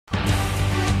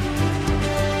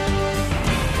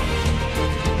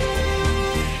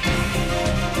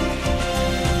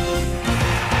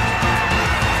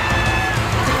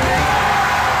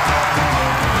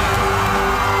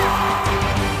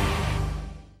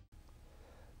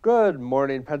Good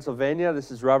morning, Pennsylvania. This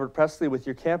is Robert Prestley with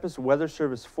your Campus Weather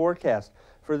Service forecast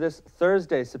for this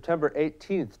Thursday, September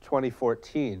 18th,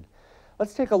 2014.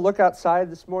 Let's take a look outside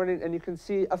this morning, and you can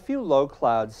see a few low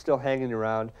clouds still hanging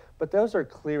around, but those are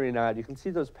clearing out. You can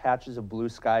see those patches of blue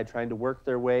sky trying to work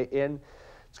their way in.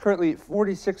 It's currently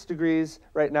 46 degrees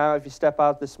right now. If you step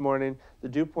out this morning, the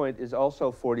dew point is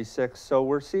also 46, so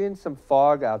we're seeing some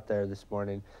fog out there this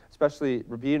morning, especially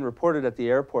being reported at the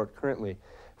airport currently.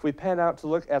 If we pan out to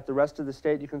look at the rest of the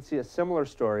state, you can see a similar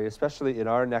story, especially in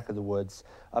our neck of the woods,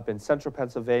 up in central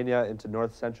Pennsylvania into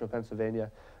north central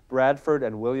Pennsylvania. Bradford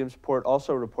and Williamsport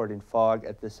also reporting fog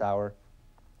at this hour.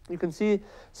 You can see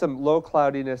some low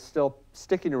cloudiness still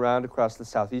sticking around across the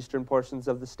southeastern portions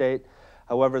of the state.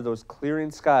 However, those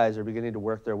clearing skies are beginning to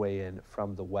work their way in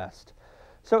from the west.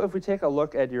 So if we take a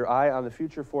look at your eye on the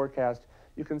future forecast,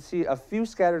 you can see a few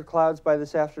scattered clouds by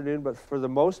this afternoon, but for the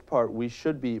most part, we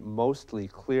should be mostly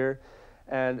clear,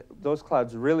 and those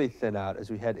clouds really thin out as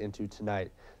we head into tonight.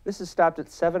 This is stopped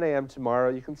at 7 a.m.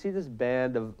 tomorrow. You can see this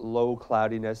band of low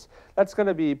cloudiness. That's going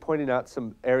to be pointing out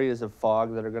some areas of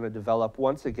fog that are going to develop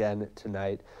once again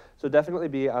tonight. So definitely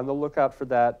be on the lookout for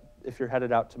that if you're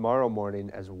headed out tomorrow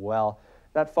morning as well.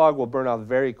 That fog will burn off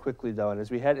very quickly, though, and as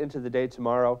we head into the day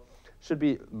tomorrow, should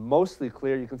be mostly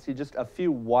clear. You can see just a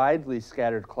few widely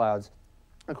scattered clouds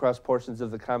across portions of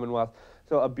the Commonwealth.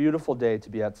 So a beautiful day to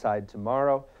be outside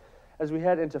tomorrow. As we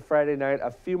head into Friday night,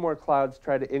 a few more clouds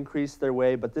try to increase their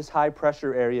way, but this high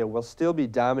pressure area will still be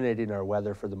dominating our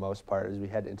weather for the most part as we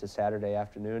head into Saturday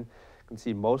afternoon. You can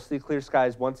see mostly clear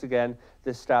skies once again.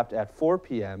 This stopped at 4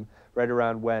 p.m., right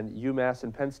around when UMass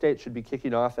and Penn State should be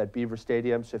kicking off at Beaver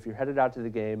Stadium. So if you're headed out to the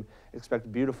game, expect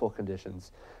beautiful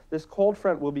conditions. This cold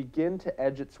front will begin to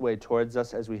edge its way towards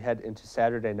us as we head into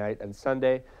Saturday night and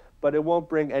Sunday, but it won't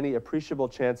bring any appreciable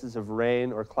chances of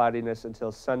rain or cloudiness until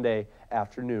Sunday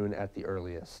afternoon at the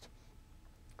earliest.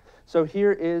 So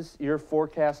here is your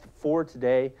forecast for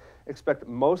today. Expect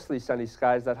mostly sunny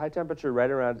skies. That high temperature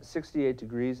right around 68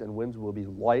 degrees, and winds will be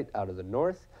light out of the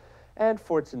north. And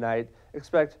for tonight,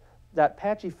 expect that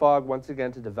patchy fog once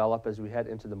again to develop as we head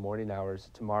into the morning hours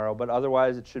tomorrow, but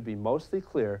otherwise it should be mostly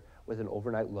clear with an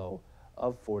overnight low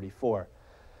of 44.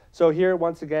 So here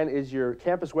once again is your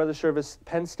Campus Weather Service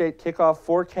Penn State kickoff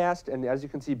forecast, and as you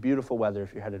can see, beautiful weather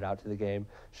if you're headed out to the game.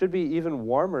 Should be even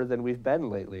warmer than we've been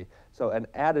lately, so an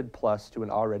added plus to an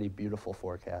already beautiful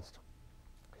forecast.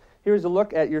 Here's a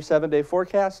look at your 7-day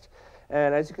forecast.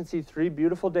 And as you can see, 3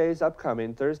 beautiful days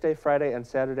upcoming. Thursday, Friday, and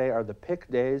Saturday are the pick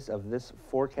days of this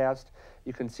forecast.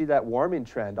 You can see that warming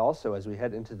trend also as we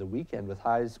head into the weekend with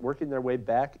highs working their way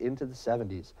back into the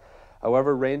 70s.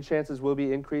 However, rain chances will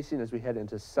be increasing as we head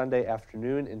into Sunday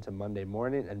afternoon into Monday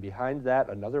morning, and behind that,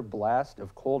 another blast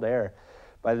of cold air.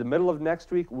 By the middle of next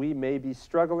week, we may be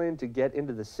struggling to get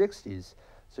into the 60s,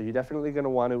 so you're definitely going to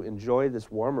want to enjoy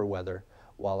this warmer weather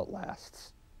while it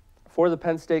lasts. For the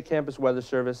Penn State Campus Weather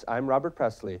Service, I'm Robert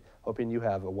Prestley, hoping you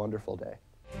have a wonderful day.